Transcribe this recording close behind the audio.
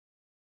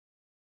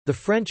The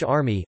French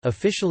Army,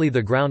 officially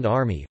the Ground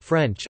Army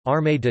French,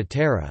 Armée de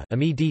terre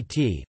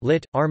 (AMI-DT),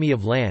 lit. Army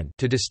of Land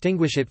to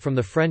distinguish it from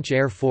the French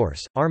Air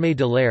Force, Armée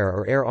de l'air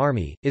or Air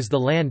Army, is the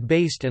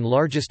land-based and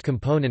largest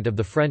component of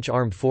the French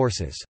armed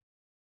forces.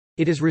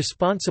 It is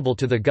responsible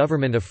to the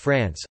government of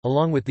France,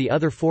 along with the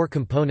other four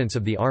components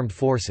of the armed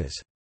forces.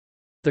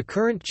 The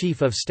current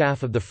Chief of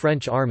Staff of the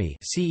French Army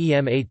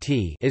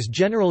is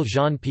General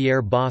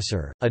Jean-Pierre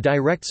Bosseur, a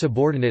direct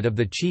subordinate of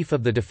the Chief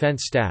of the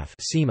Defense Staff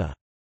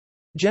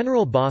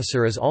General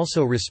Bosseur is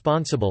also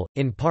responsible,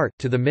 in part,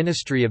 to the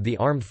Ministry of the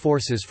Armed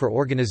Forces for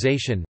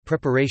organization,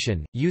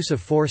 preparation, use of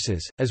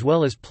forces, as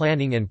well as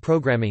planning and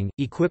programming,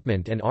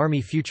 equipment and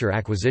Army future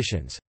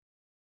acquisitions.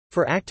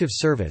 For active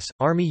service,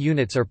 Army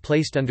units are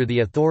placed under the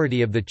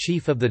authority of the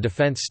Chief of the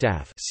Defense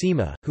Staff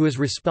who is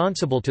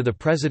responsible to the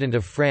President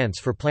of France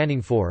for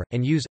planning for,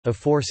 and use, of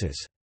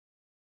forces.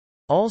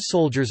 All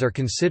soldiers are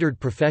considered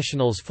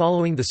professionals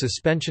following the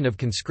suspension of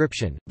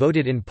conscription,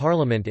 voted in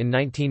Parliament in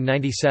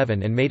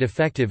 1997 and made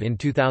effective in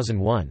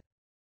 2001.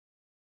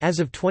 As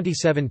of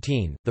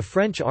 2017, the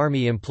French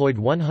Army employed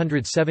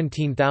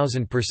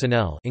 117,000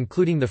 personnel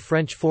including the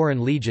French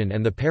Foreign Legion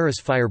and the Paris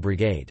Fire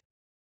Brigade.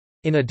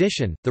 In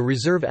addition, the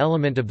reserve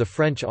element of the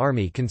French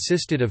Army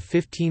consisted of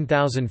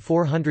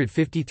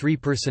 15,453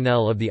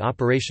 personnel of the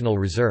operational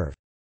reserve.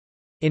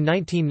 In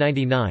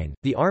 1999,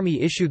 the Army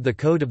issued the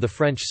Code of the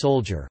French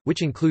Soldier,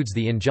 which includes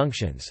the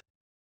injunctions.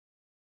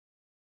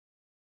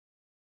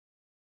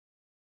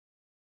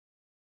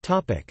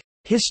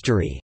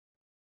 History.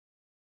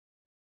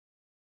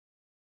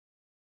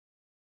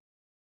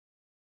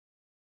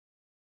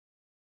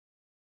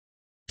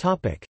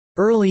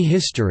 Early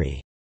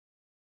history.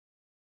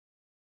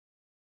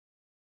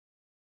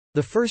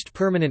 The first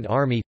permanent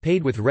army,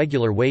 paid with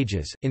regular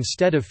wages,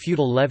 instead of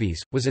feudal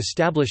levies, was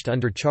established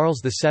under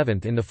Charles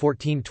VII in the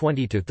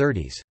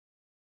 1420–30s.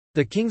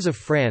 The kings of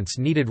France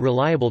needed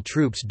reliable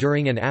troops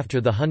during and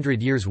after the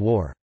Hundred Years'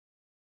 War.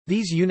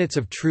 These units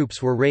of troops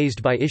were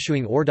raised by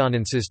issuing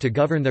ordonnances to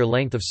govern their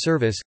length of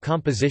service,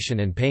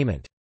 composition and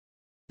payment.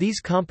 These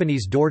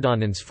companies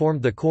d'ordonnance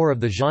formed the core of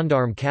the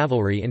gendarme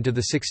cavalry into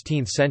the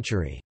 16th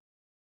century.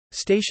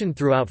 Stationed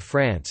throughout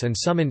France and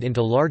summoned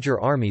into larger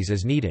armies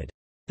as needed.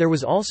 There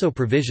was also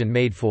provision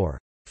made for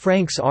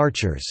Franks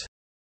archers,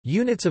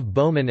 units of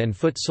bowmen and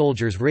foot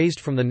soldiers raised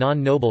from the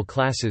non-noble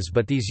classes,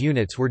 but these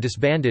units were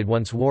disbanded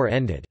once war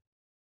ended.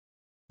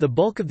 The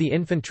bulk of the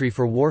infantry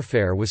for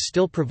warfare was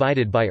still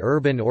provided by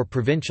urban or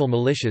provincial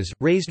militias,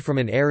 raised from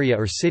an area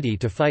or city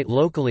to fight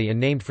locally and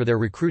named for their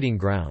recruiting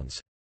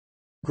grounds.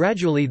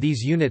 Gradually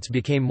these units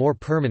became more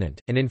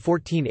permanent, and in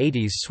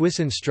 1480s Swiss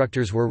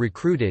instructors were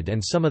recruited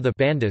and some of the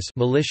Bandis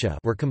militia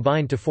were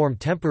combined to form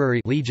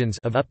temporary legions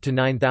of up to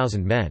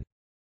 9,000 men.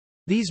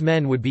 These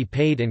men would be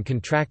paid and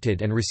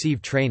contracted and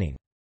receive training.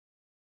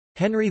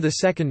 Henry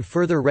II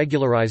further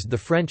regularized the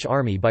French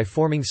army by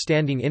forming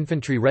standing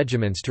infantry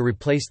regiments to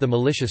replace the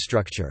militia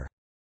structure.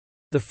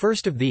 The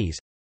first of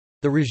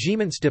these—the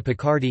Régiments de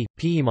Picardie,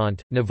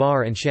 Piedmont,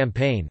 Navarre and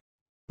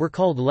Champagne—were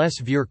called Les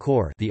Vieux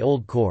Corps, the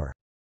Old Corps.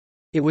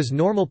 It was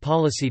normal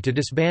policy to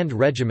disband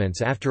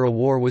regiments after a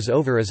war was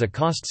over as a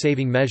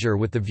cost-saving measure,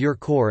 with the Vieux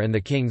Corps and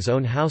the King's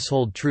own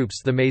household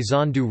troops, the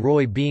Maison du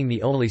Roi, being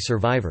the only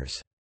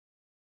survivors.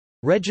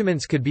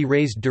 Regiments could be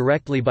raised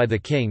directly by the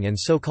King and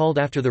so called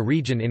after the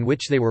region in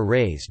which they were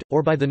raised,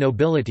 or by the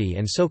nobility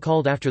and so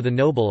called after the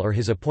noble or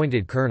his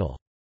appointed colonel.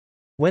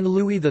 When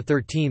Louis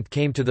XIII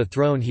came to the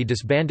throne, he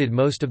disbanded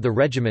most of the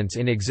regiments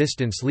in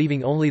existence,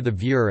 leaving only the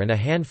Vieux and a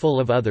handful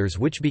of others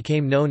which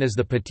became known as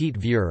the Petit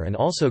Vieux, and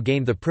also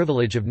gained the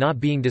privilege of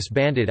not being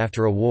disbanded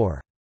after a war.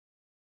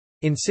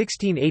 In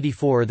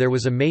 1684 there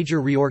was a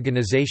major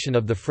reorganization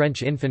of the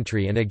French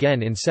infantry, and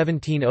again in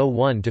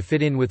 1701 to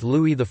fit in with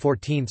Louis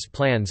XIV's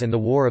plans and the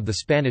War of the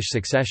Spanish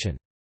Succession.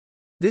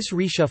 This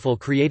reshuffle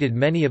created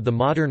many of the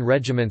modern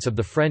regiments of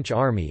the French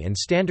army and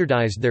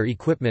standardized their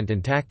equipment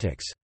and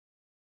tactics.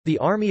 The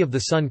Army of the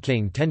Sun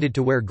King tended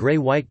to wear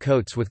grey-white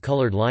coats with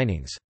colored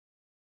linings.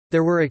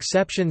 There were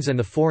exceptions, and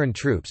the foreign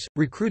troops,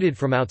 recruited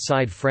from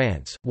outside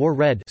France, wore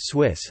red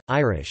Swiss,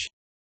 Irish,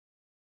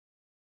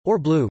 or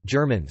blue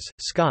Germans,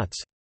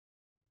 Scots,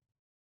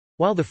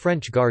 while the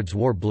French Guards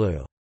wore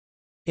blue.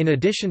 In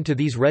addition to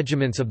these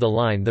regiments of the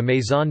line, the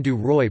Maison du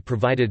Roi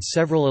provided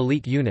several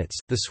elite units,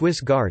 the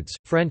Swiss Guards,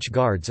 French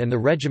Guards and the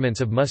regiments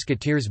of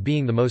musketeers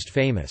being the most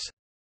famous.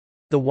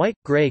 The white,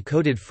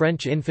 grey-coated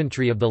French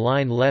infantry of the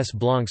line Les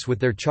Blancs with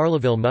their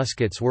Charleville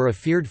muskets were a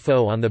feared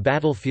foe on the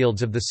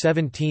battlefields of the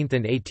 17th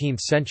and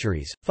 18th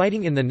centuries,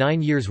 fighting in the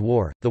 9 Years'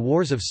 War, the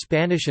Wars of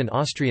Spanish and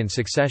Austrian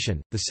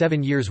Succession, the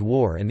 7 Years'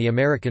 War and the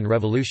American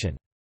Revolution.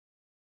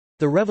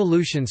 The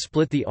Revolution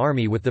split the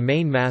army, with the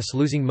main mass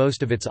losing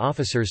most of its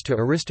officers to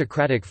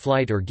aristocratic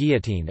flight or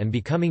guillotine and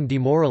becoming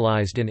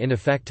demoralized and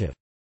ineffective.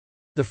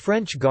 The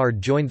French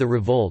Guard joined the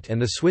revolt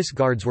and the Swiss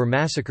Guards were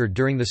massacred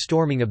during the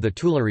storming of the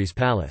Tuileries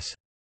Palace.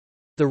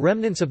 The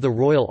remnants of the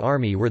Royal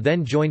Army were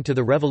then joined to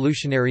the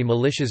revolutionary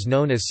militias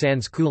known as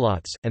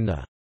sans-culottes, and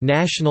the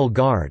National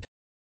Guard,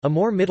 a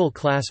more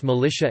middle-class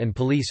militia and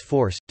police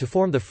force, to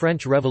form the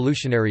French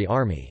Revolutionary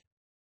Army.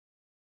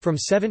 From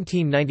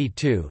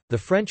 1792, the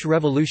French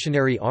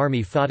Revolutionary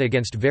Army fought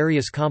against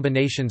various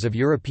combinations of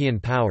European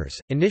powers.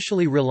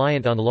 Initially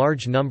reliant on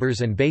large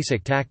numbers and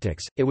basic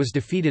tactics, it was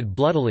defeated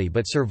bloodily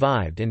but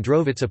survived and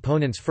drove its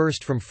opponents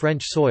first from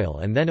French soil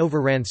and then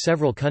overran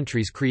several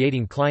countries,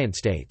 creating client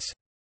states.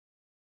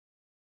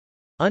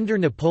 Under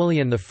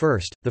Napoleon I,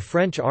 the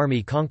French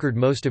army conquered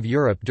most of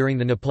Europe during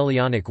the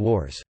Napoleonic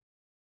Wars.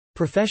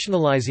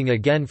 Professionalizing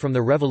again from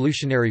the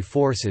revolutionary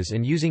forces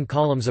and using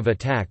columns of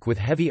attack with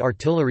heavy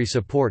artillery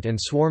support and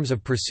swarms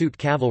of pursuit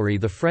cavalry,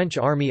 the French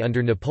army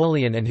under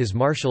Napoleon and his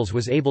marshals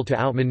was able to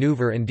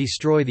outmaneuver and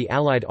destroy the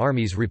Allied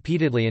armies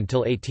repeatedly until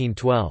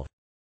 1812.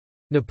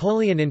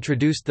 Napoleon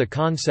introduced the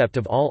concept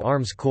of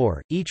all-arms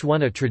corps, each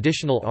one a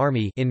traditional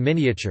army in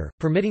miniature,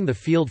 permitting the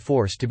field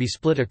force to be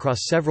split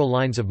across several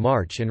lines of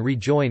march and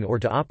rejoin or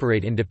to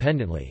operate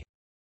independently.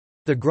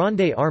 The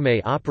Grande Armée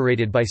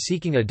operated by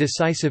seeking a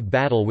decisive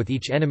battle with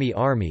each enemy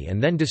army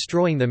and then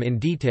destroying them in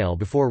detail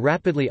before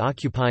rapidly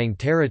occupying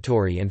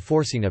territory and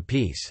forcing a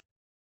peace.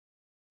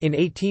 In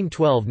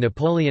 1812,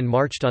 Napoleon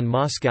marched on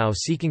Moscow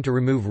seeking to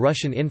remove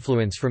Russian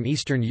influence from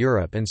Eastern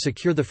Europe and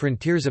secure the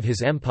frontiers of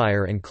his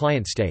empire and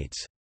client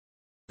states.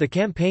 The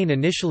campaign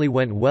initially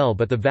went well,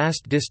 but the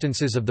vast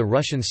distances of the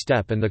Russian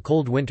steppe and the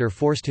cold winter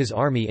forced his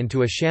army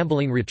into a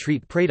shambling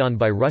retreat preyed on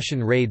by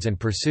Russian raids and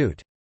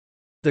pursuit.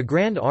 The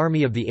Grand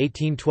Army of the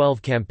 1812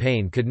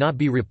 campaign could not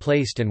be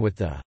replaced, and with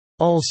the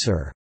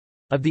ulcer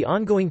of the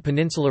ongoing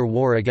Peninsular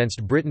War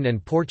against Britain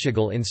and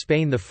Portugal in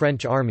Spain, the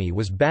French army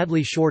was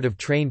badly short of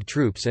trained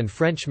troops and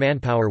French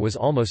manpower was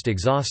almost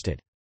exhausted.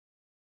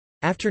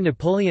 After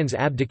Napoleon's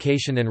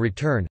abdication and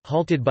return,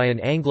 halted by an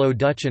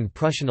Anglo-Dutch and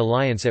Prussian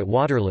alliance at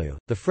Waterloo,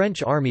 the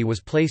French army was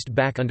placed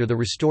back under the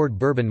restored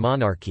Bourbon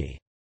monarchy.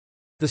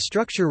 The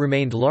structure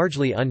remained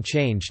largely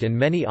unchanged and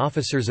many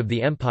officers of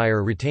the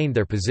empire retained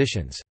their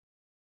positions.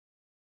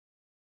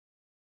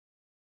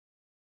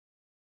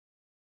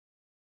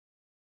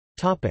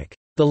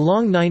 The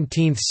long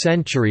 19th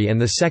century and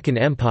the Second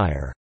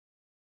Empire.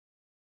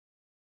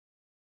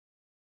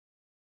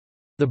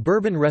 The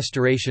Bourbon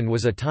Restoration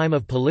was a time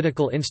of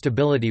political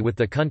instability, with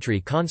the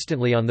country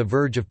constantly on the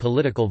verge of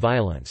political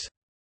violence.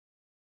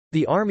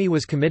 The army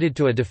was committed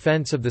to a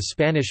defense of the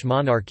Spanish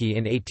monarchy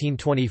in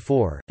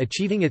 1824,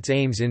 achieving its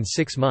aims in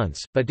 6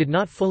 months, but did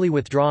not fully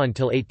withdraw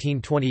until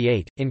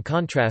 1828. In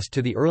contrast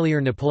to the earlier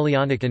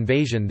Napoleonic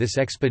invasion, this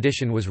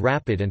expedition was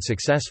rapid and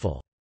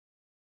successful.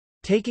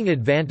 Taking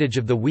advantage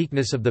of the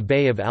weakness of the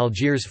Bay of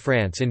Algiers,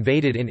 France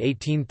invaded in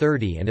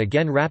 1830 and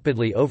again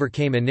rapidly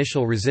overcame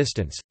initial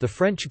resistance. The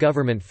French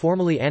government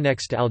formally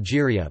annexed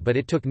Algeria, but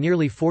it took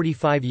nearly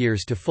 45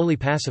 years to fully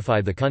pacify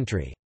the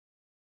country.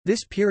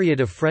 This period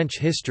of French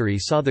history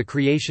saw the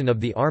creation of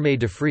the Armée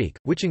d'Afrique,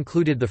 which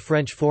included the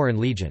French Foreign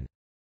Legion.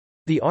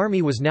 The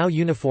army was now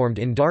uniformed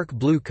in dark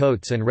blue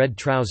coats and red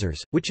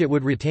trousers, which it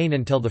would retain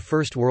until the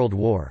First World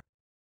War.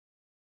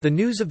 The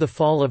news of the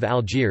fall of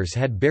Algiers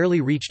had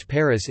barely reached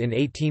Paris in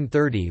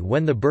 1830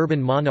 when the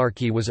Bourbon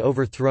monarchy was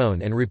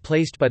overthrown and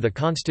replaced by the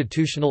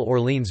constitutional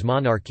Orleans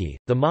monarchy.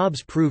 The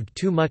mobs proved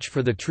too much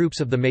for the troops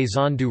of the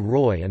Maison du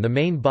Roi, and the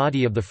main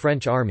body of the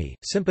French army,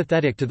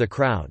 sympathetic to the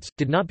crowds,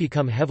 did not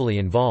become heavily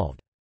involved.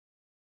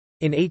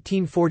 In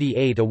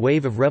 1848, a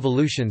wave of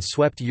revolutions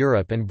swept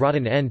Europe and brought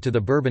an end to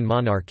the Bourbon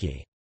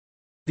monarchy.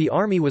 The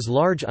army was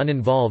largely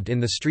uninvolved in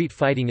the street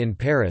fighting in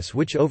Paris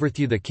which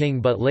overthrew the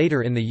king, but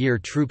later in the year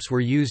troops were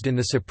used in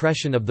the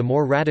suppression of the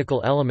more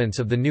radical elements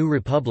of the new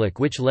republic,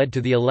 which led to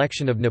the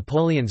election of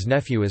Napoleon's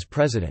nephew as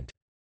president.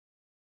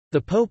 The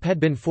Pope had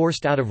been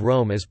forced out of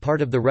Rome as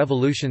part of the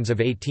revolutions of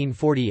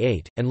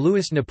 1848, and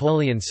Louis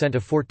Napoleon sent a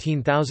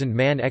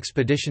 14,000-man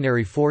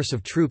expeditionary force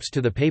of troops to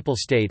the Papal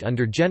State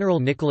under General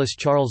Nicolas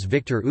Charles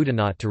Victor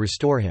Oudinot to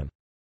restore him.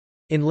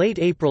 In late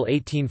April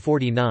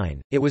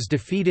 1849, it was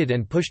defeated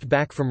and pushed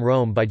back from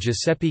Rome by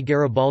Giuseppe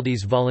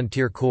Garibaldi's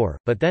Volunteer Corps,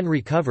 but then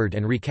recovered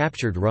and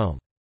recaptured Rome.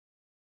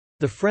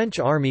 The French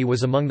army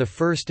was among the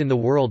first in the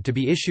world to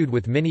be issued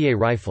with Minié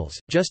rifles,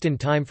 just in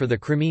time for the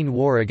Crimean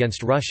War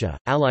against Russia,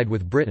 allied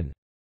with Britain.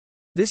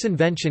 This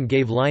invention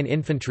gave line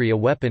infantry a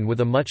weapon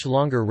with a much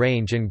longer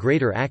range and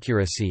greater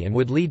accuracy and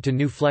would lead to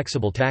new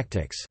flexible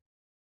tactics.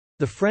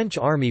 The French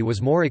army was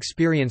more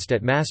experienced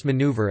at mass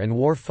maneuver and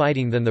war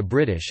fighting than the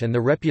British, and the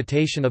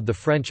reputation of the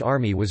French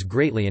army was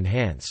greatly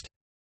enhanced.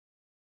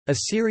 A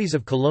series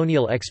of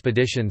colonial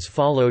expeditions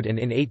followed, and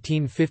in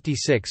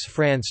 1856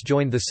 France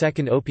joined the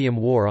Second Opium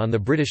War on the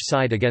British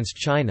side against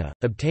China,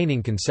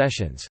 obtaining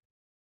concessions.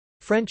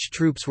 French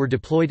troops were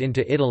deployed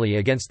into Italy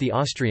against the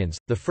Austrians,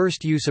 the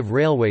first use of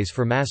railways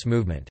for mass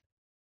movement.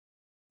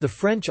 The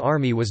French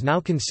army was now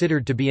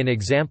considered to be an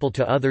example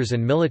to others,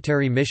 and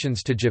military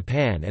missions to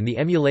Japan and the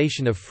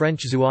emulation of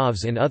French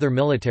zouaves in other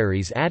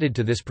militaries added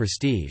to this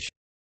prestige.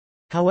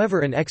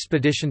 However, an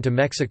expedition to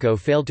Mexico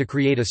failed to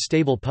create a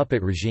stable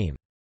puppet regime.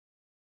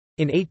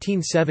 In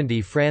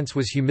 1870 France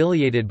was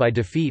humiliated by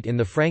defeat in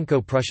the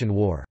Franco-Prussian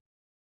War.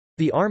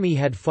 The army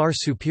had far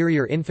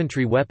superior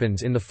infantry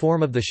weapons in the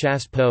form of the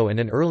chasse-pot and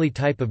an early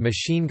type of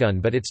machine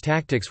gun, but its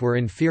tactics were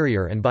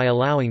inferior, and by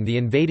allowing the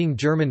invading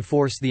German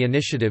force the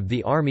initiative,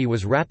 the army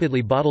was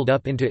rapidly bottled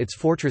up into its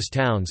fortress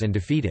towns and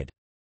defeated.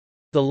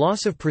 The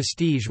loss of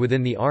prestige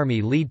within the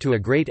army led to a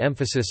great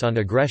emphasis on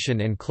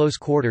aggression and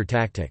close-quarter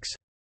tactics.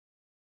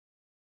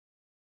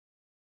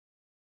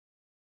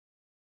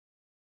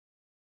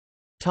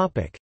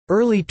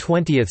 Early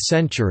 20th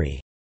century.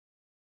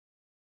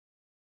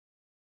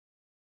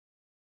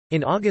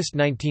 In August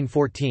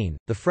 1914,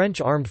 the French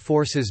armed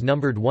forces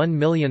numbered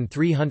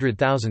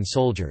 1,300,000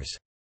 soldiers.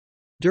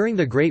 During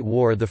the Great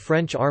War, the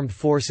French armed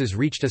forces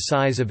reached a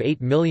size of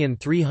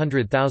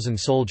 8,300,000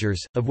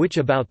 soldiers, of which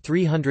about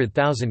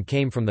 300,000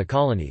 came from the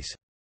colonies.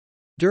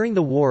 During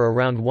the war,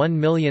 around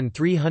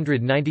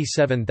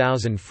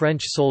 1,397,000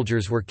 French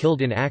soldiers were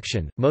killed in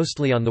action,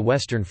 mostly on the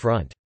Western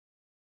Front.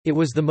 It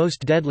was the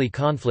most deadly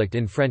conflict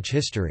in French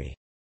history.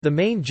 The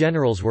main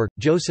generals were,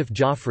 Joseph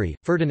Joffre,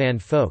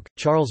 Ferdinand Foch,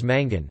 Charles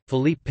Mangin,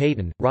 Philippe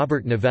Pétain,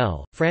 Robert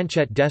Nivelle,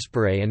 Franchet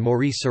Desperay and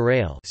Maurice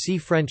Sorel. See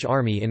French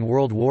Army in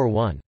World War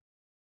I.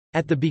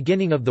 At the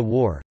beginning of the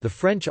war, the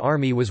French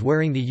army was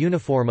wearing the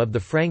uniform of the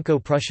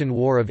Franco-Prussian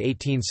War of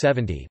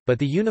 1870, but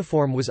the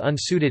uniform was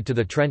unsuited to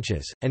the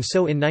trenches, and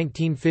so in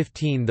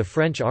 1915 the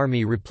French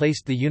army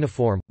replaced the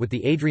uniform, with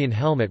the Adrian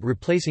helmet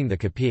replacing the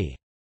képi.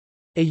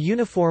 A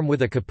uniform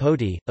with a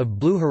capote, of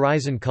blue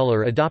horizon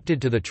color adopted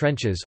to the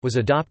trenches, was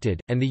adopted,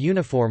 and the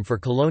uniform for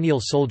colonial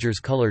soldiers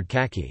colored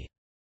khaki.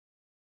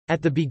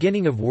 At the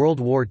beginning of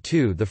World War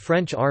II, the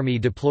French army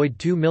deployed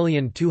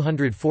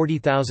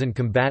 2,240,000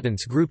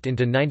 combatants grouped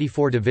into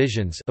 94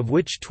 divisions, of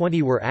which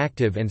 20 were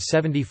active and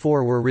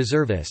 74 were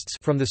reservists,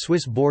 from the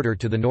Swiss border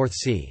to the North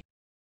Sea.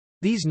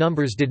 These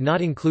numbers did not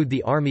include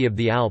the Army of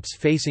the Alps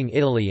facing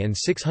Italy, and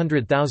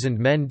 600,000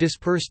 men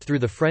dispersed through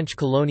the French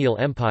colonial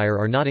empire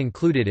are not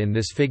included in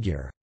this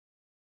figure.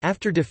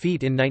 After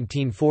defeat in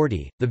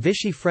 1940, the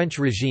Vichy French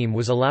regime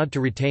was allowed to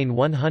retain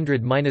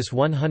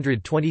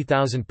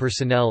 100–120,000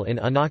 personnel in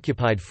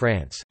unoccupied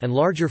France, and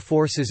larger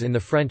forces in the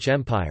French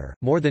Empire,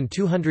 more than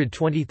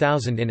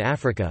 220,000 in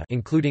Africa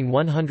including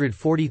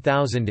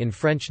 140,000 in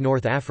French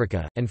North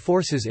Africa, and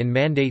forces in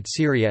Mandate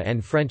Syria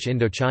and French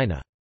Indochina.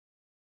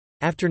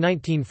 After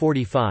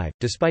 1945,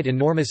 despite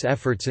enormous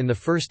efforts in the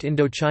First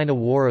Indochina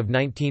War of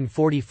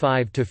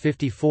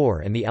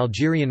 1945–54 and the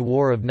Algerian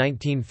War of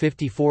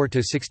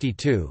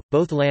 1954–62,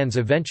 both lands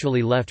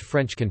eventually left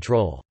French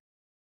control.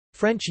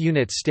 French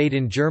units stayed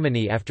in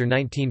Germany after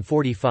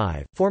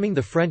 1945, forming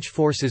the French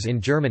forces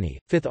in Germany.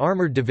 5th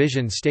Armored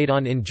Division stayed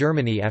on in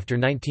Germany after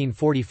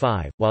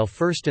 1945, while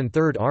 1st and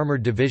 3rd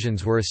Armored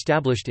Divisions were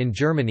established in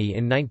Germany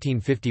in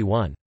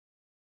 1951.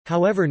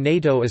 However,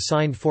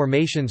 NATO-assigned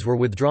formations were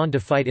withdrawn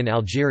to fight in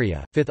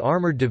Algeria. 5th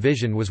Armored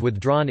Division was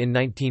withdrawn in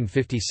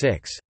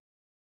 1956.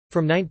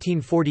 From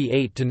 1948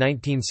 to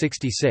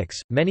 1966,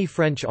 many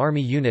French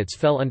army units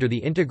fell under the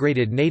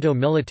integrated NATO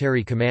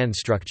military command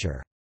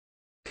structure.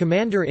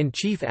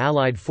 Commander-in-Chief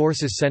Allied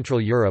Forces Central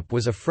Europe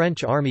was a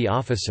French army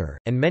officer,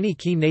 and many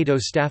key NATO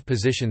staff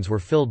positions were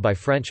filled by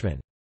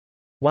Frenchmen.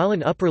 While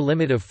an upper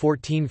limit of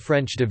 14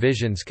 French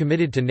divisions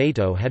committed to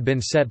NATO had been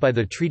set by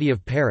the Treaty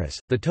of Paris,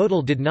 the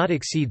total did not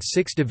exceed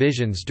 6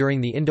 divisions during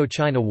the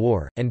Indochina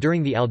War, and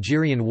during the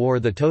Algerian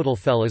War the total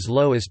fell as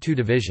low as 2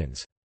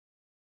 divisions.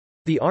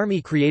 The Army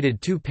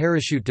created 2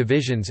 parachute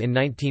divisions in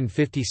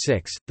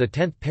 1956, the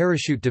 10th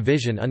Parachute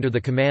Division under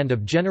the command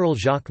of General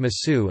Jacques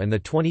Massou and the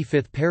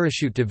 25th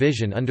Parachute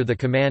Division under the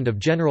command of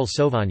General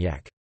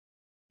Sauvagnac.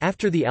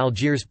 After the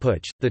Algiers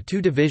Putsch, the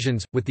 2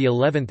 divisions, with the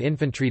 11th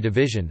Infantry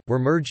Division, were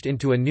merged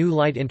into a new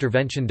Light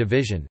Intervention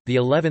Division, the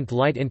 11th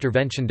Light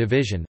Intervention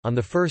Division, on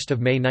 1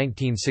 May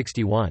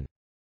 1961.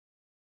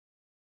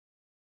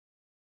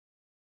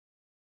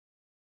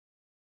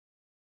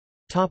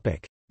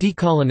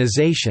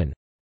 Decolonisation.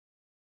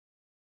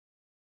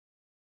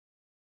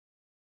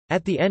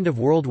 At the end of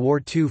World War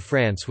II,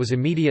 France was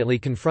immediately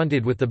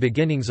confronted with the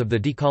beginnings of the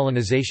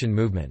decolonisation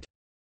movement.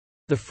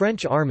 The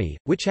French army,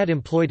 which had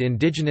employed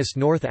indigenous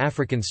North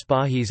African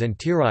Spahis and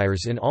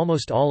tirailleurs in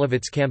almost all of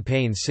its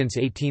campaigns since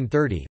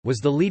 1830, was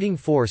the leading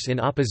force in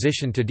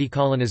opposition to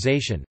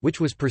decolonisation, which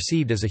was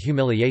perceived as a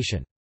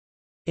humiliation.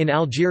 In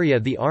Algeria,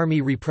 the army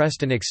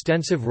repressed an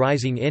extensive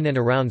rising in and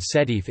around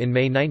Sétif in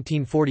May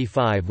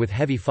 1945 with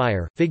heavy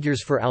fire.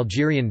 Figures for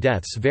Algerian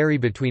deaths vary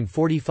between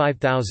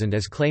 45,000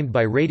 as claimed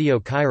by Radio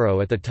Cairo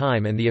at the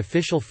time and the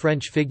official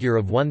French figure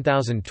of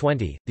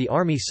 1,020. The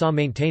army saw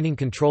maintaining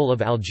control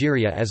of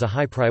Algeria as a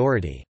high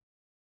priority.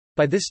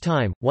 By this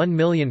time, 1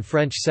 million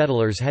French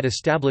settlers had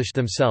established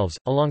themselves,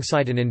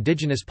 alongside an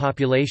indigenous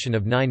population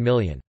of 9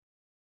 million.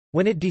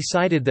 When it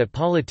decided that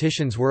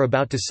politicians were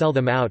about to sell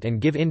them out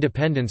and give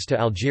independence to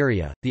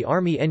Algeria, the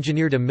army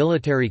engineered a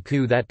military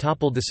coup that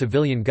toppled the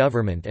civilian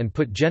government and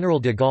put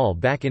General de Gaulle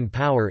back in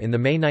power in the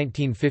May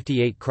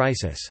 1958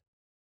 crisis.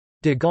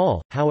 De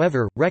Gaulle,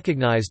 however,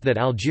 recognized that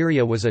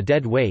Algeria was a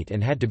dead weight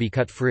and had to be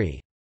cut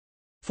free.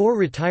 4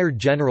 retired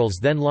generals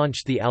then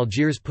launched the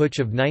Algiers Putsch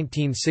of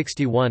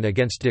 1961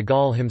 against de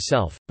Gaulle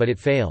himself, but it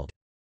failed.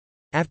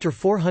 After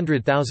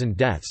 400,000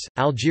 deaths,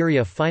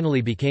 Algeria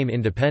finally became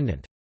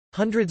independent.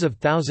 Hundreds of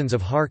thousands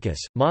of Harkis,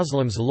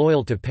 Muslims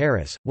loyal to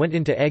Paris, went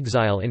into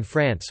exile in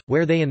France,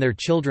 where they and their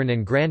children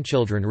and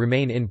grandchildren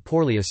remain in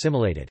poorly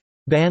assimilated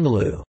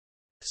banlieue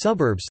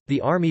suburbs.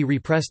 The army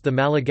repressed the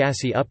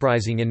Malagasy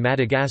uprising in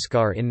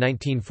Madagascar in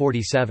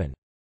 1947.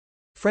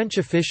 French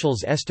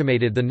officials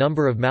estimated the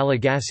number of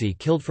Malagasy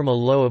killed from a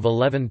low of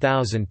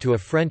 11,000 to a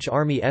French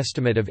army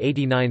estimate of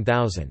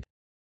 89,000.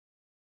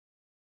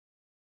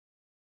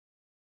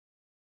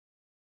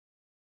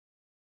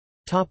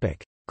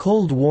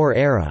 Cold War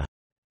era.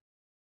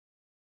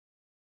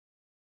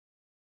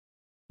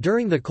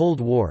 During the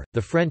Cold War,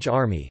 the French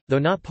army, though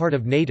not part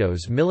of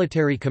NATO's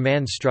military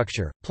command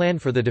structure,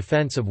 planned for the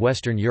defense of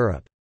Western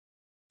Europe.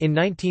 In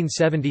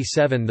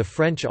 1977 the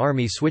French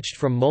army switched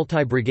from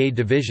multi-brigade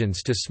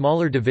divisions to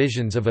smaller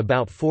divisions of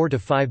about 4 to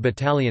 5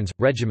 battalions,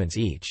 regiments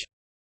each.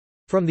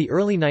 From the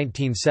early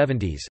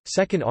 1970s,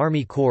 2nd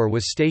Army Corps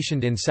was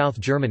stationed in South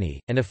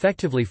Germany, and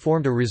effectively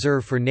formed a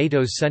reserve for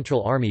NATO's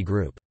Central Army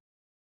Group.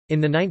 In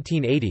the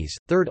 1980s,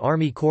 3rd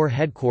Army Corps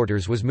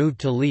headquarters was moved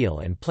to Lille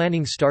and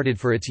planning started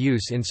for its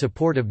use in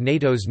support of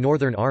NATO's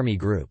Northern Army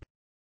Group.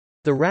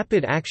 The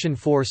Rapid Action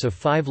Force of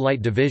 5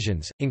 light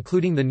divisions,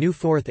 including the new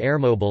 4th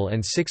Airmobile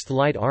and 6th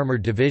Light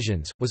Armored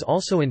Divisions, was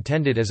also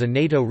intended as a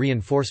NATO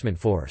reinforcement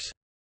force.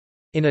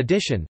 In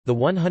addition, the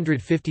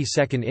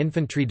 152nd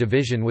Infantry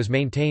Division was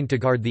maintained to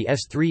guard the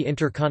S-3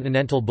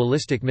 intercontinental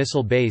ballistic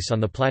missile base on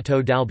the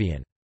Plateau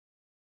d'Albion.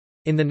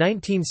 In the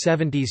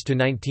 1970s to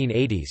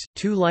 1980s,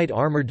 2 light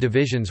armored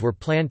divisions were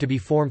planned to be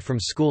formed from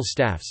school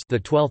staffs, the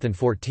 12th and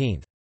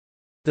 14th.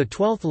 The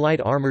 12th Light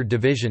Armored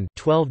Division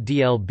 12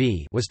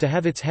 DLB was to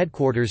have its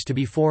headquarters to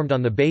be formed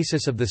on the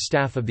basis of the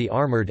staff of the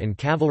Armored and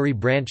Cavalry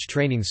Branch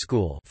Training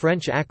School,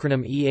 French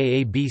acronym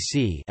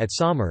EAABC, at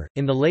Saumur.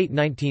 In the late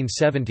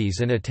 1970s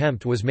an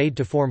attempt was made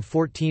to form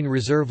 14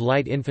 reserve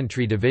light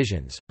infantry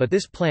divisions, but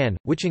this plan,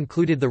 which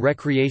included the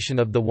recreation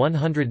of the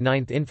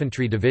 109th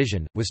Infantry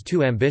Division, was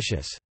too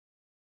ambitious.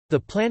 The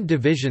planned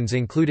divisions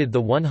included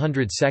the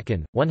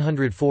 102nd,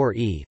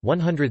 104E,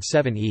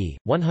 107E,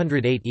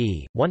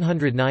 108E,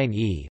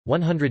 109E,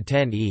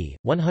 110E,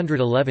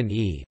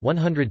 111E,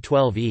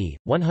 112E,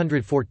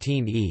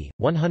 114E,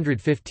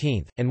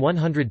 115th, and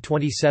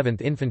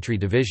 127th Infantry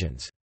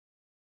Divisions.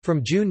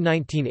 From June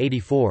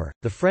 1984,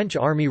 the French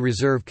Army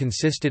Reserve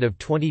consisted of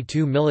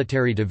 22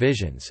 military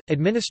divisions,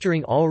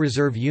 administering all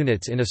reserve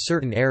units in a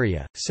certain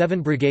area,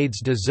 7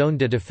 brigades de zone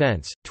de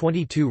défense,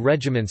 22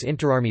 regiments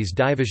interarmies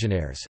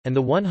divisionnaires, and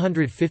the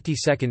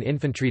 152nd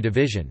Infantry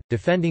Division,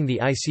 defending the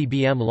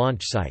ICBM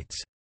launch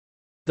sites.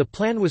 The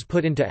plan was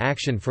put into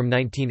action from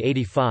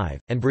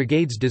 1985, and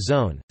brigades de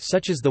zone,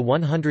 such as the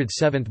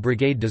 107th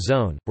Brigade de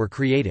Zone, were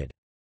created.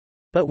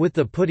 But with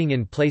the putting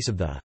in place of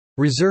the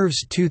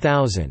Reserves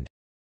 2000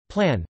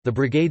 plan, the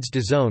brigades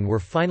de zone were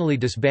finally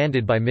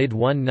disbanded by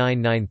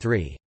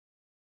mid-1993.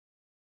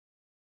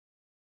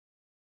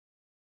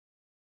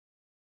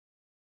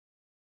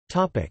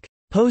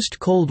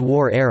 Post-Cold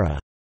War era.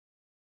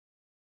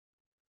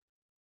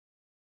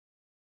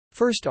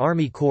 1st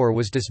Army Corps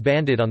was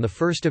disbanded on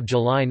 1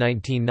 July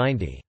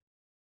 1990.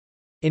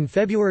 In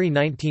February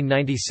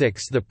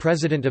 1996 the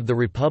President of the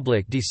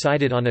Republic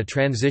decided on a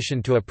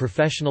transition to a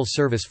professional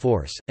service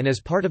force, and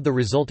as part of the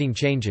resulting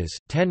changes,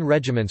 10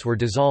 regiments were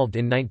dissolved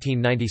in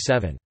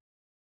 1997.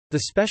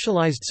 The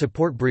specialized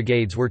support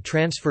brigades were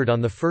transferred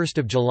on 1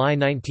 July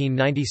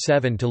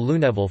 1997 to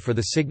Lunéville for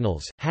the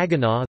signals,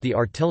 Haguenau the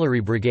artillery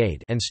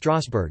brigade, and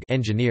Strasbourg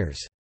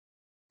engineers.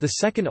 The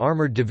 2nd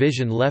Armored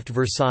Division left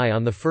Versailles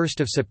on 1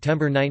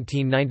 September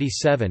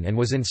 1997 and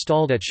was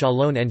installed at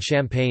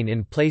Châlons-en-Champagne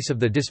in place of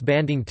the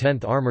disbanding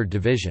 10th Armored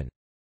Division.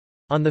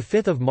 On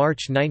 5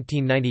 March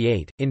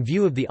 1998, in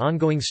view of the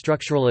ongoing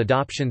structural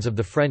adoptions of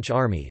the French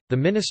Army, the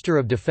Minister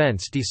of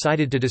Defense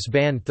decided to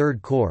disband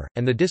 3rd Corps,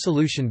 and the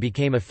dissolution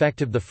became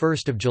effective 1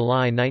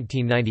 July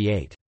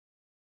 1998.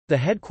 The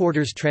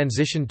headquarters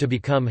transitioned to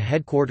become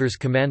Headquarters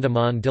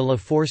Commandement de la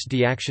Force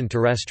d'Action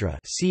Terrestre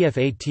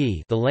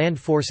 (CFAT), the Land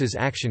Forces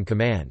Action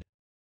Command.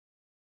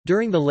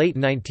 During the late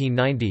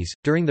 1990s,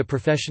 during the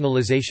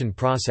professionalization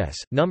process,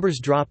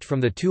 numbers dropped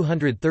from the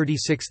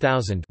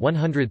 236,000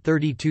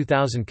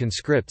 132,000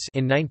 conscripts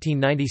in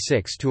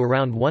 1996 to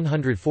around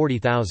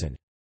 140,000.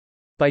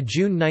 By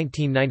June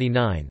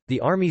 1999,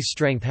 the Army's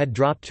strength had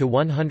dropped to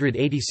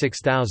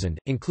 186,000,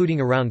 including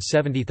around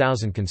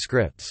 70,000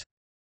 conscripts.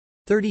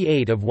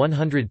 38 of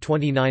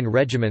 129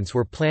 regiments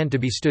were planned to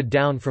be stood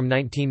down from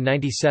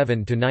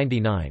 1997 to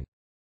 99.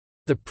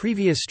 The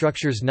previous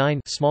structure's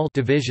 9 small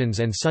divisions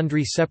and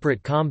sundry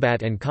separate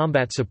combat and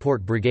combat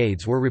support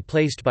brigades were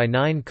replaced by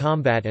 9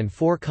 combat and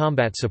 4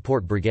 combat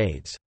support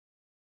brigades.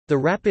 The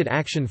Rapid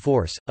Action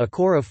Force, a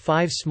corps of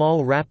 5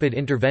 small rapid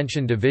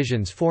intervention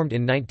divisions formed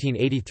in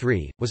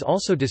 1983, was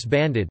also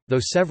disbanded,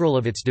 though several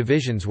of its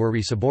divisions were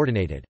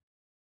resubordinated.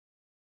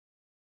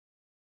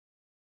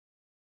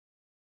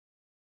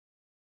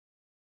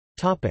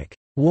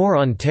 War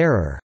on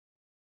Terror.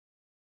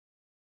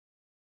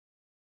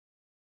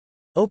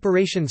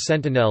 Opération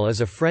Sentinelle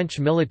is a French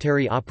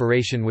military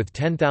operation with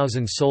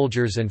 10,000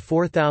 soldiers and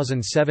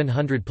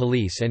 4,700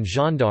 police and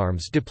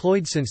gendarmes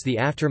deployed since the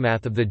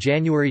aftermath of the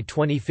January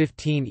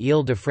 2015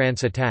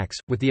 Île-de-France attacks,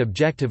 with the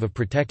objective of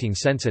protecting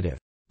sensitive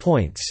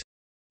points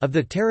of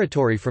the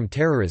territory from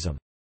terrorism.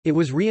 It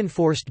was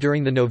reinforced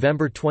during the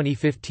November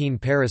 2015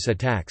 Paris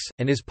attacks,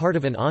 and is part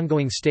of an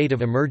ongoing state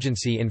of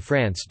emergency in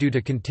France due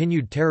to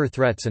continued terror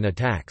threats and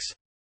attacks.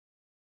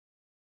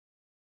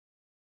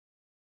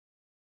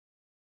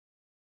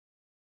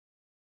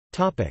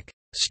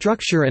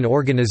 Structure and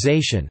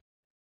organization.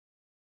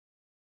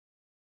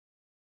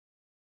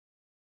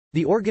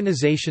 The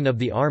organization of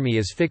the Army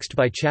is fixed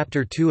by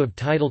Chapter 2 of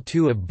Title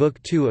II of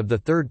Book 2 of the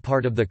third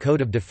part of the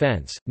Code of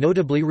Defense,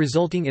 notably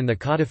resulting in the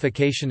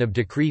codification of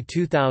Decree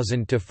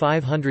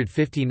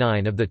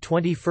 2000-559 of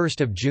 21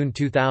 June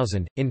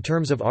 2000. In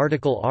terms of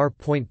Article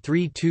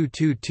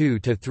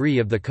R.3222-3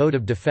 of the Code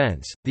of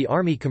Defense, the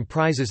Army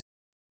comprises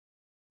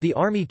the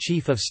Army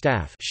Chief of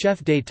Staff,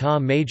 Chef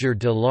d'État-Major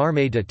de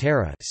l'Armée de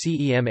Terre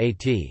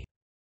 (CEMAT).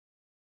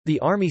 The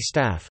Army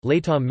Staff,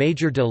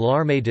 l'État-Major de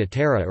l'Armée de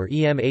Terre or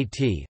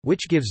EMAT,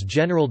 which gives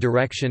general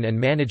direction and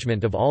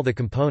management of all the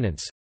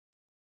components.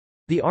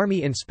 The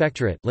Army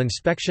Inspectorate,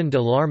 l'Inspection de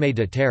l'Armée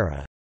de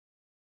Terre.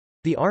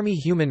 The Army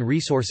Human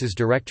Resources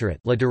Directorate,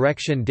 la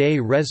Direction des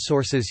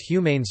Ressources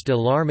Humaines de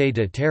l'Armée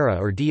de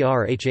Terre or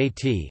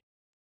DRHAT.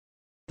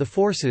 The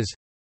Forces.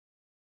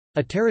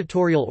 A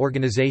territorial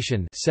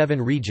organization,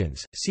 7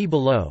 regions, see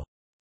below.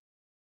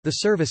 The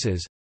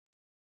Services.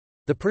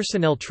 The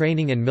Personnel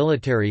Training and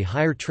Military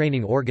Hire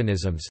Training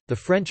Organisms. The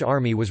French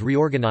Army was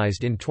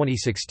reorganized in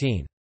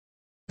 2016.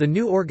 The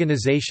new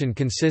organization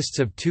consists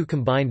of 2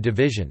 combined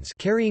divisions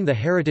carrying the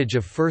heritage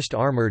of 1st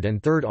Armored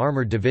and 3rd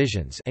Armored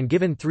Divisions and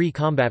given 3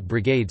 combat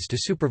brigades to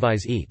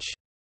supervise each.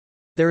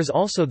 There is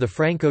also the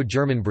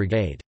Franco-German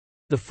Brigade.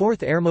 The 4th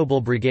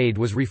Airmobile Brigade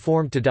was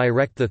reformed to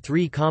direct the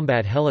 3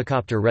 combat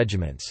helicopter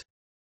regiments.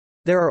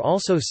 There are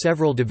also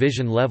several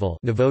division-level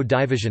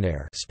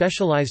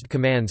specialized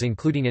commands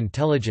including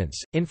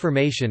intelligence,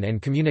 information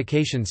and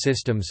communication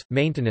systems,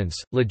 maintenance,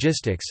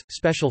 logistics,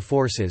 special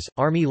forces,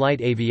 Army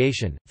Light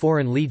Aviation,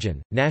 Foreign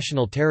Legion,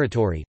 National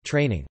Territory,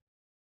 training.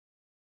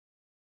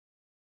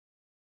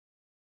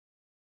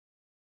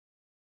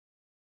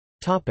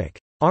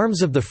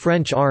 Arms of the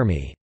French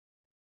Army.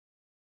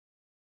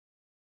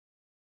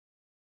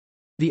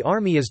 The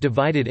Army is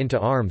divided into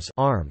arms.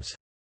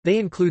 They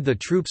include the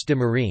Troupes de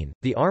Marine,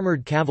 the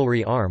Armored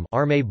Cavalry Arm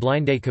Armée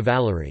blindée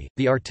cavalerie,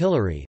 the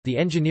Artillery, the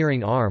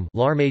Engineering Arm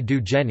l'Armée du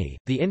Génie,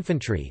 the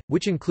Infantry,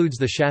 which includes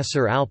the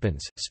Chasseurs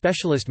Alpins,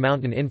 Specialist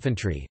Mountain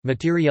Infantry,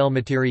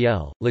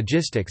 Matériel,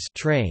 Logistics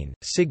train,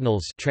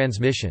 Signals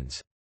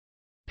transmissions.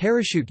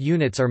 Parachute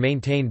units are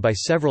maintained by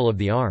several of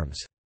the arms.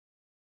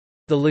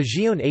 The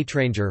Légion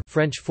étrangère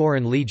French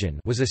Foreign Legion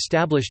was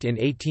established in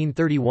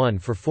 1831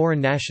 for foreign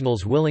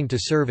nationals willing to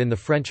serve in the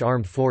French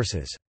armed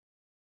forces.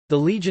 The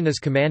Legion is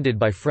commanded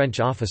by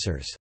French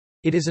officers.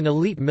 It is an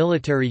elite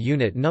military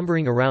unit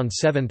numbering around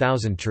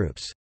 7,000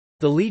 troops.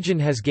 The Legion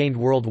has gained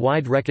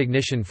worldwide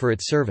recognition for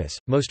its service,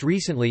 most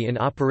recently in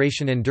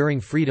Operation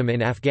Enduring Freedom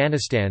in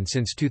Afghanistan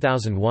since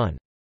 2001.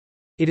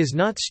 It is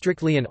not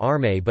strictly an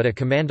armée but a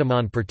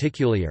commandement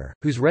particulier,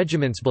 whose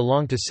regiments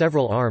belong to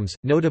several arms,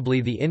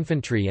 notably the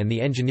infantry and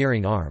the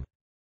engineering arm.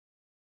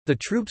 The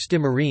Troupes de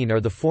Marine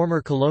are the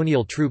former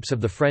colonial troops of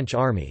the French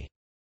Army.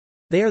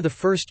 They are the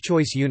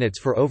first-choice units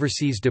for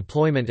overseas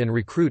deployment and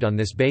recruit on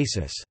this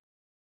basis.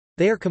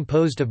 They are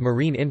composed of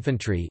Marine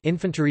Infantry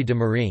Infanterie de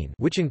Marine,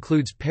 which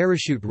includes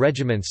parachute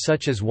regiments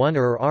such as 1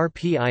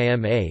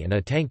 RPIMA and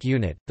a tank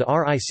unit, the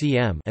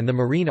RICM, and the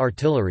Marine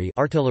Artillery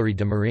Artillerie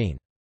de Marine.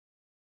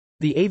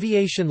 The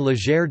Aviation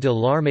Légère de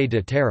l'Armée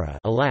de Terre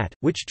 (ALAT),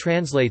 which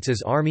translates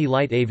as Army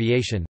Light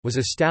Aviation, was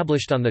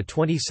established on the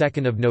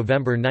 22nd of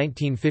November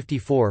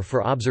 1954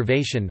 for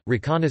observation,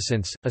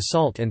 reconnaissance,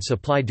 assault and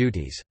supply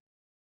duties.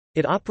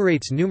 It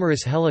operates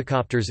numerous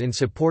helicopters in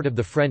support of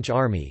the French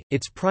Army.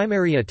 Its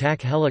primary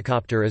attack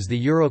helicopter is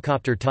the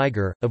Eurocopter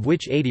Tiger, of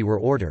which 80 were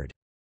ordered.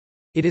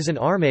 It is an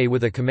armée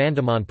with a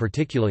commandement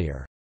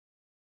particulier.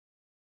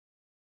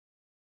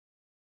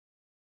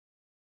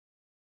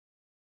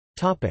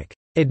 Topic: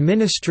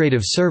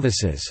 Administrative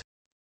services.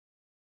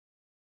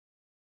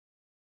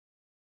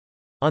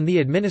 On the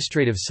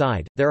administrative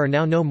side, there are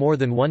now no more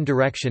than 1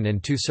 direction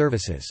and 2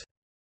 services.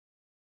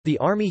 The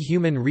Army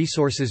Human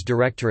Resources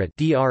Directorate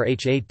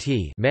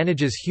 (DRHAT)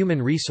 manages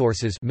human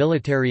resources,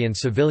 military and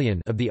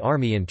civilian, of the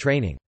Army in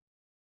training.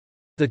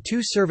 The 2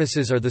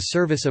 services are the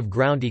Service of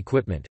Ground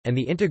Equipment, and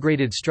the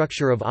Integrated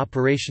Structure of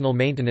Operational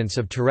Maintenance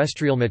of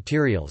Terrestrial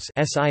Materials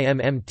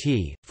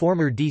 (SIMMT),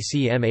 former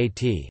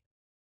DCMAT.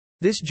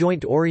 This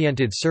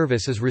joint-oriented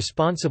service is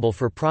responsible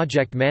for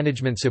project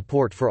management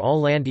support for all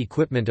land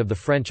equipment of the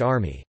French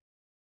Army.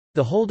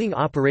 The holding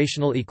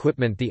operational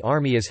equipment the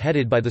Army is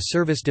headed by the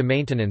Service de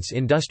Maintenance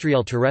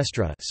Industrielle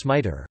Terrestre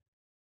 (SMITER).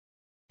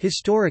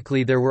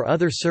 Historically there were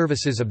other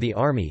services of the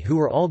Army who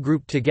were all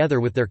grouped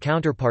together with their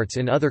counterparts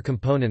in other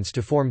components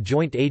to form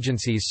joint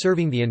agencies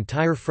serving the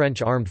entire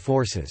French armed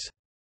forces.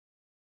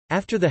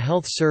 After the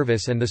Health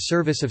Service and the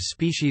Service of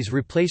Species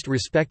replaced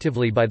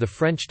respectively by the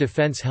French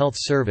Defense Health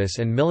Service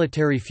and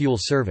Military Fuel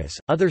Service,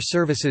 other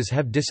services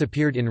have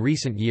disappeared in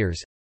recent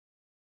years.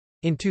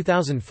 In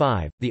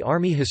 2005, the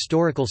Army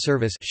Historical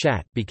Service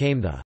became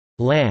the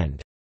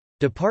Land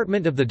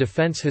Department of the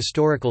Defense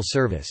Historical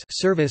Service,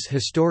 Service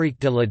Historique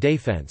de la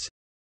Défense.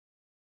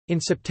 In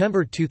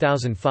September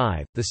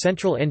 2005, the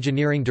Central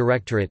Engineering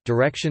Directorate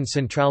Direction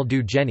Centrale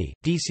du Génie,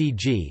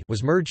 DCG,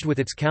 was merged with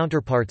its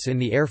counterparts in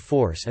the Air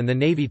Force and the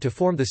Navy to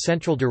form the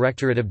Central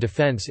Directorate of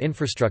Defense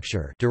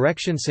Infrastructure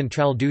Direction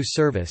Centrale du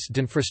Service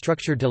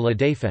d'Infrastructure de la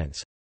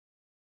Défense.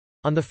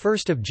 On 1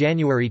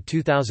 January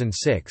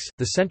 2006,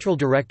 the Central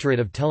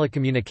Directorate of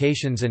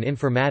Telecommunications and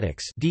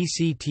Informatics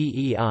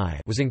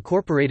was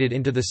incorporated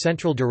into the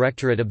Central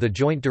Directorate of the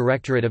Joint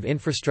Directorate of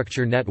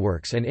Infrastructure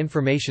Networks and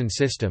Information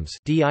Systems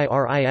The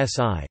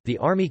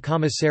Army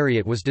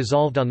Commissariat was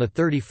dissolved on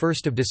 31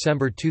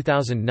 December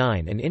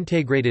 2009 and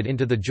integrated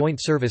into the Joint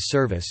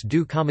Service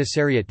du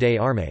Commissariat des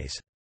Armées.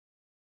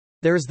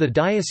 There is the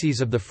Diocese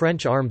of the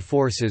French Armed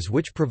Forces,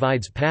 which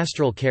provides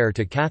pastoral care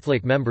to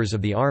Catholic members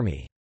of the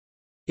Army.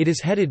 It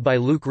is headed by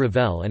Luc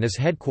Revel and is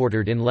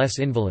headquartered in Les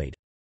Invalides.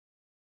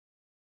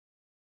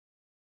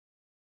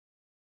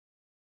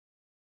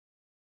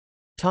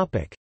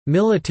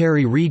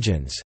 Military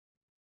regions.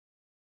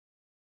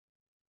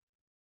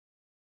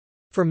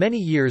 For many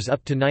years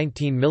up to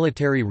 19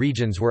 military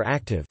regions were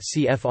active,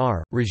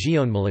 CFR,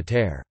 Région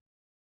Militaire.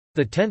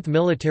 The 10th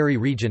Military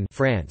Region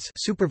France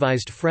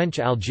supervised French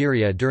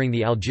Algeria during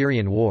the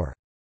Algerian War.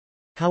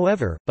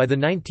 However, by the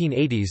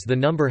 1980s the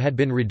number had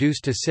been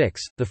reduced to 6,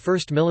 the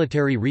 1st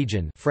Military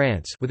Region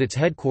France with its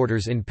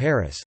headquarters in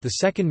Paris, the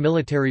 2nd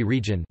Military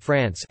Region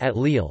France at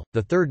Lille,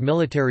 the 3rd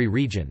Military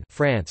Region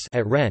France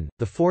at Rennes,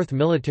 the 4th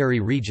Military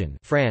Region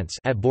France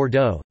at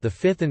Bordeaux, the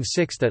 5th and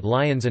 6th at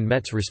Lyons and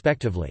Metz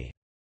respectively.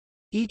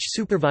 Each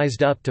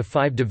supervised up to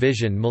 5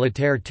 division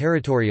militaire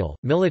territorial,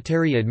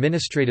 military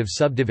administrative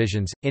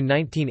subdivisions, in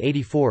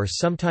 1984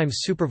 sometimes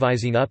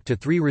supervising up to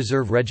 3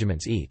 reserve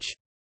regiments each.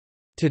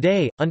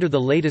 Today, under the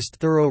latest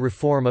thorough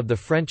reform of the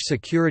French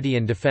security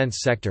and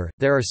defense sector,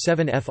 there are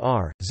 7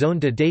 FR, Zone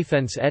de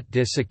défense et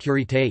de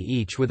sécurité,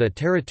 each with a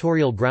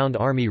territorial ground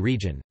army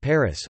region: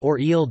 Paris or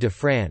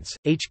Île-de-France,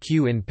 HQ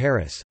in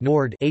Paris;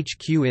 Nord,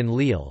 HQ in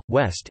Lille;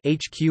 West,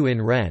 HQ in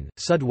Rennes;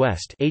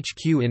 Sud-Ouest,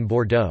 HQ in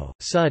Bordeaux;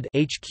 Sud,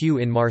 HQ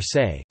in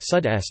Marseille;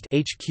 Sud-Est,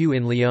 HQ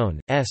in Lyon;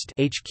 Est,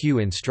 HQ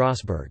in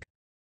Strasbourg.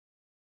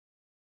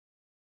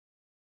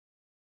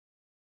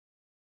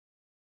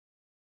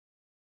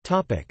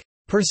 Topic: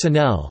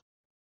 Personnel.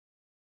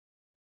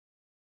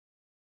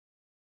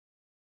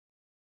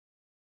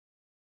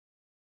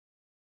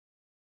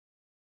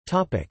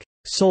 Topic: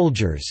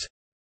 Soldiers.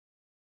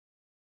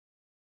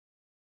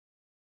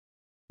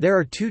 There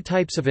are 2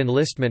 types of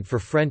enlistment for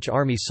French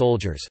Army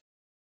soldiers.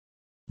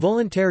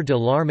 Volontaire de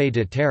l'armée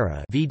de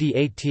terre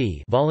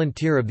 (VDAT),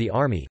 volunteer of the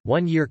army,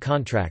 1-year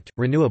contract,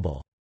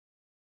 renewable.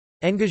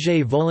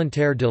 Engagé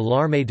volontaire de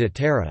l'armée de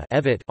terre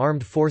 (EVT),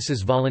 Armed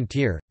Forces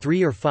volunteer,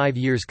 3 or 5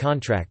 years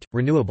contract,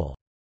 renewable.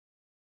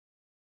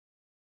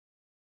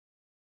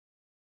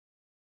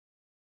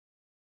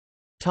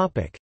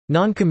 Topic: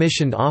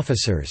 Non-commissioned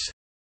officers.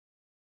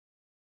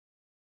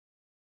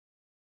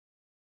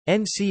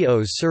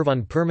 NCOs serve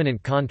on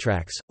permanent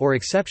contracts, or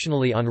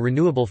exceptionally on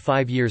renewable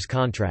 5 years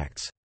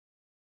contracts.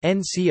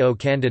 NCO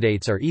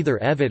candidates are either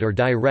EVT or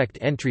direct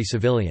entry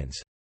civilians.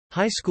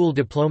 High school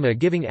diploma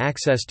giving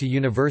access to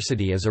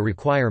university is a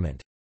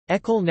requirement.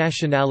 École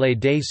nationale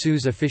des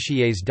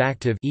sous-officiers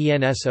d'active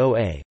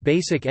 (ENSOA),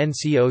 basic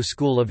NCO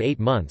school of 8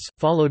 months,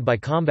 followed by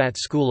combat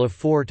school of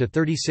 4 to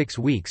 36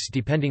 weeks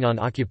depending on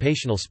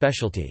occupational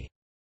specialty.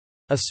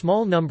 A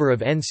small number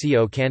of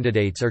NCO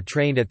candidates are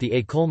trained at the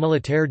École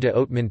militaire de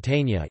haute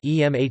montagne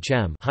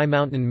 (EMHM), High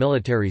Mountain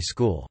Military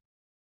School.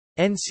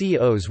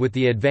 NCOs with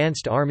the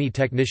Advanced Army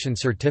Technician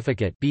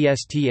Certificate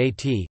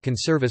 (BSTAT) can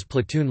serve as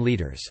platoon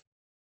leaders.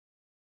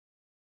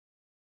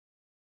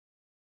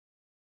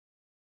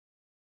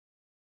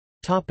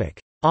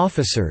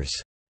 Officers.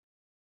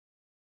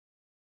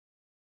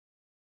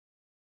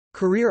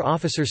 Career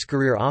officers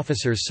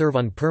serve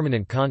on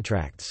permanent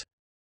contracts.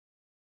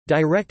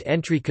 Direct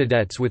entry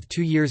cadets with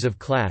 2 years of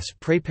class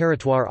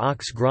préparatoire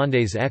aux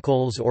grandes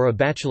écoles or a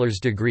bachelor's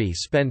degree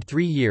spend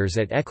 3 years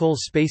at École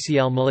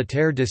spéciale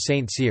militaire de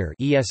Saint-Cyr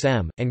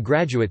 (ESM), and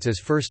graduates as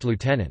first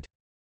lieutenant.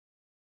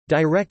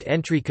 Direct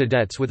entry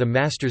cadets with a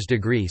master's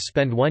degree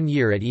spend 1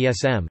 year at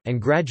ESM,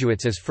 and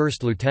graduates as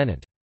first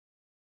lieutenant.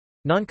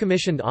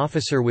 Non-commissioned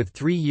officer with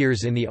 3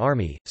 years in the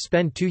Army,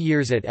 spend 2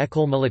 years at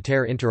École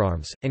militaire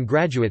interarmes, and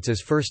graduates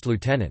as first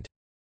lieutenant.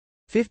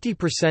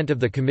 50% of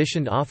the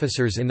commissioned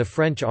officers in the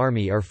French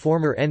Army are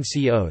former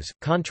NCOs.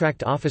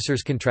 Contract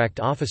officers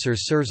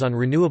serves on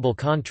renewable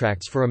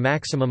contracts for a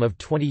maximum of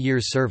 20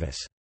 years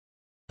service.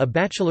 A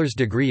bachelor's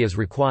degree is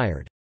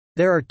required.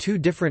 There are 2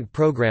 different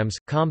programs,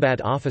 combat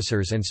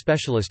officers and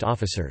specialist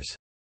officers.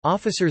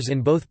 Officers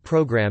in both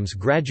programs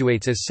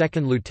graduates as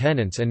second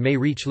lieutenants and may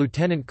reach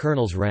lieutenant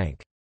colonel's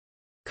rank.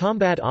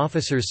 Combat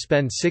officers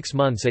spend 6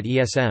 months at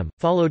ESM,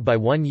 followed by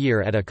 1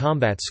 year at a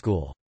combat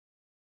school.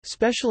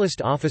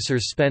 Specialist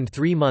officers spend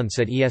 3 months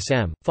at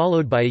ESM,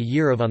 followed by a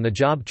year of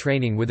on-the-job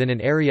training within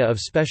an area of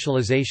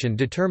specialization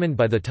determined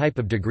by the type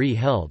of degree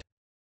held.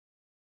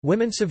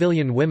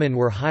 Civilian women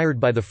were hired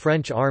by the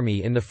French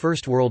army in the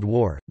First World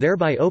War,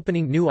 thereby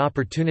opening new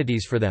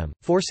opportunities for them,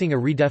 forcing a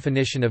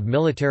redefinition of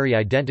military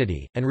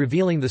identity, and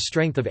revealing the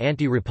strength of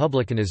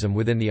anti-republicanism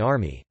within the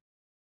army.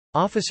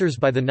 Officers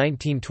by the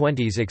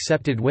 1920s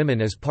accepted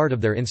women as part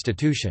of their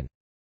institution.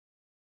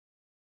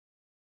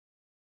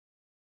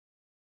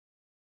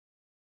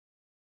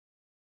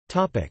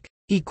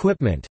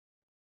 Equipment.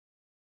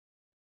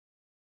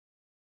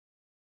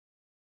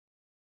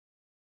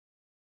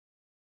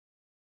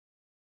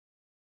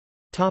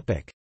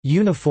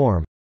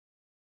 Uniform.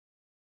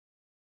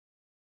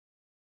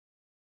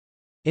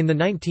 In the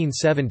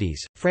 1970s,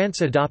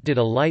 France adopted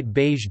a light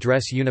beige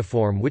dress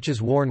uniform which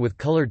is worn with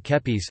colored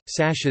kepis,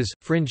 sashes,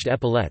 fringed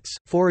epaulettes,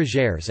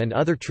 fourragères and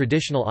other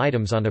traditional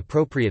items on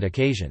appropriate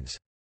occasions.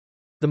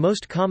 The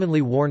most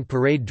commonly worn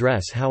parade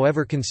dress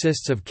however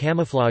consists of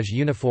camouflage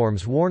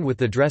uniforms worn with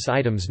the dress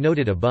items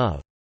noted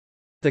above.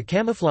 The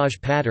camouflage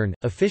pattern,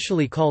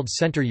 officially called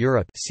Centre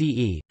Europe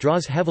 (CE),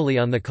 draws heavily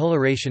on the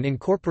coloration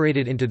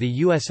incorporated into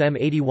the USM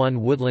 81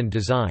 Woodland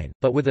design,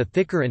 but with a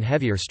thicker and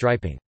heavier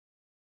striping.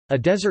 A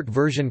desert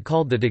version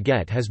called the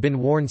Daguette has been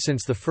worn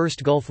since the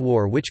First Gulf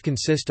War, which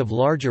consist of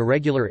large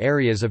irregular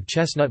areas of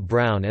chestnut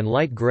brown and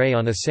light gray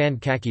on a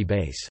sand khaki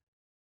base.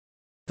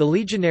 The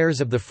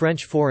legionnaires of the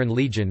French Foreign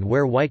Legion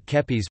wear white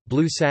kepis,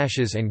 blue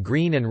sashes and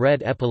green and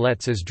red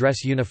epaulettes as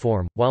dress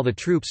uniform, while the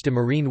troupes de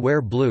marine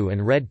wear blue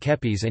and red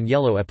kepis and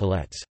yellow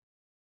epaulettes.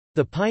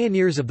 The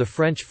pioneers of the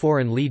French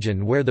Foreign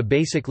Legion wear the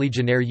basic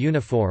legionnaire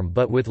uniform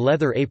but with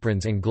leather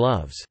aprons and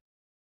gloves.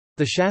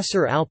 The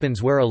chasseurs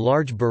alpins wear a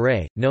large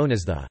beret, known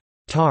as the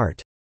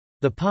tarte,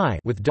 the pie,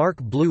 with dark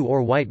blue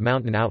or white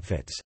mountain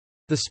outfits.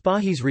 The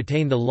Spahis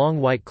retain the long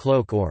white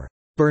cloak or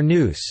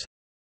burnous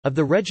of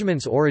the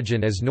regiment's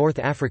origin as North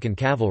African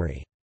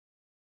cavalry.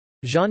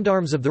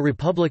 Gendarmes of the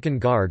Republican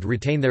Guard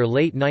retain their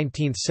late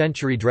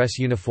 19th-century dress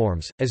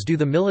uniforms, as do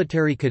the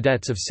military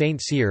cadets of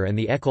Saint-Cyr and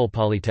the École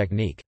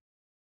Polytechnique.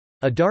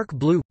 A dark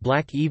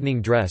blue-black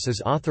evening dress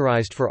is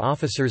authorized for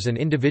officers, and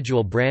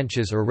individual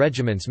branches or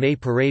regiments may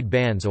parade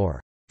bands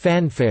or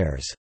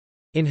fanfares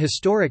in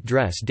historic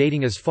dress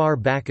dating as far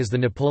back as the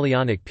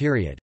Napoleonic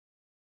period.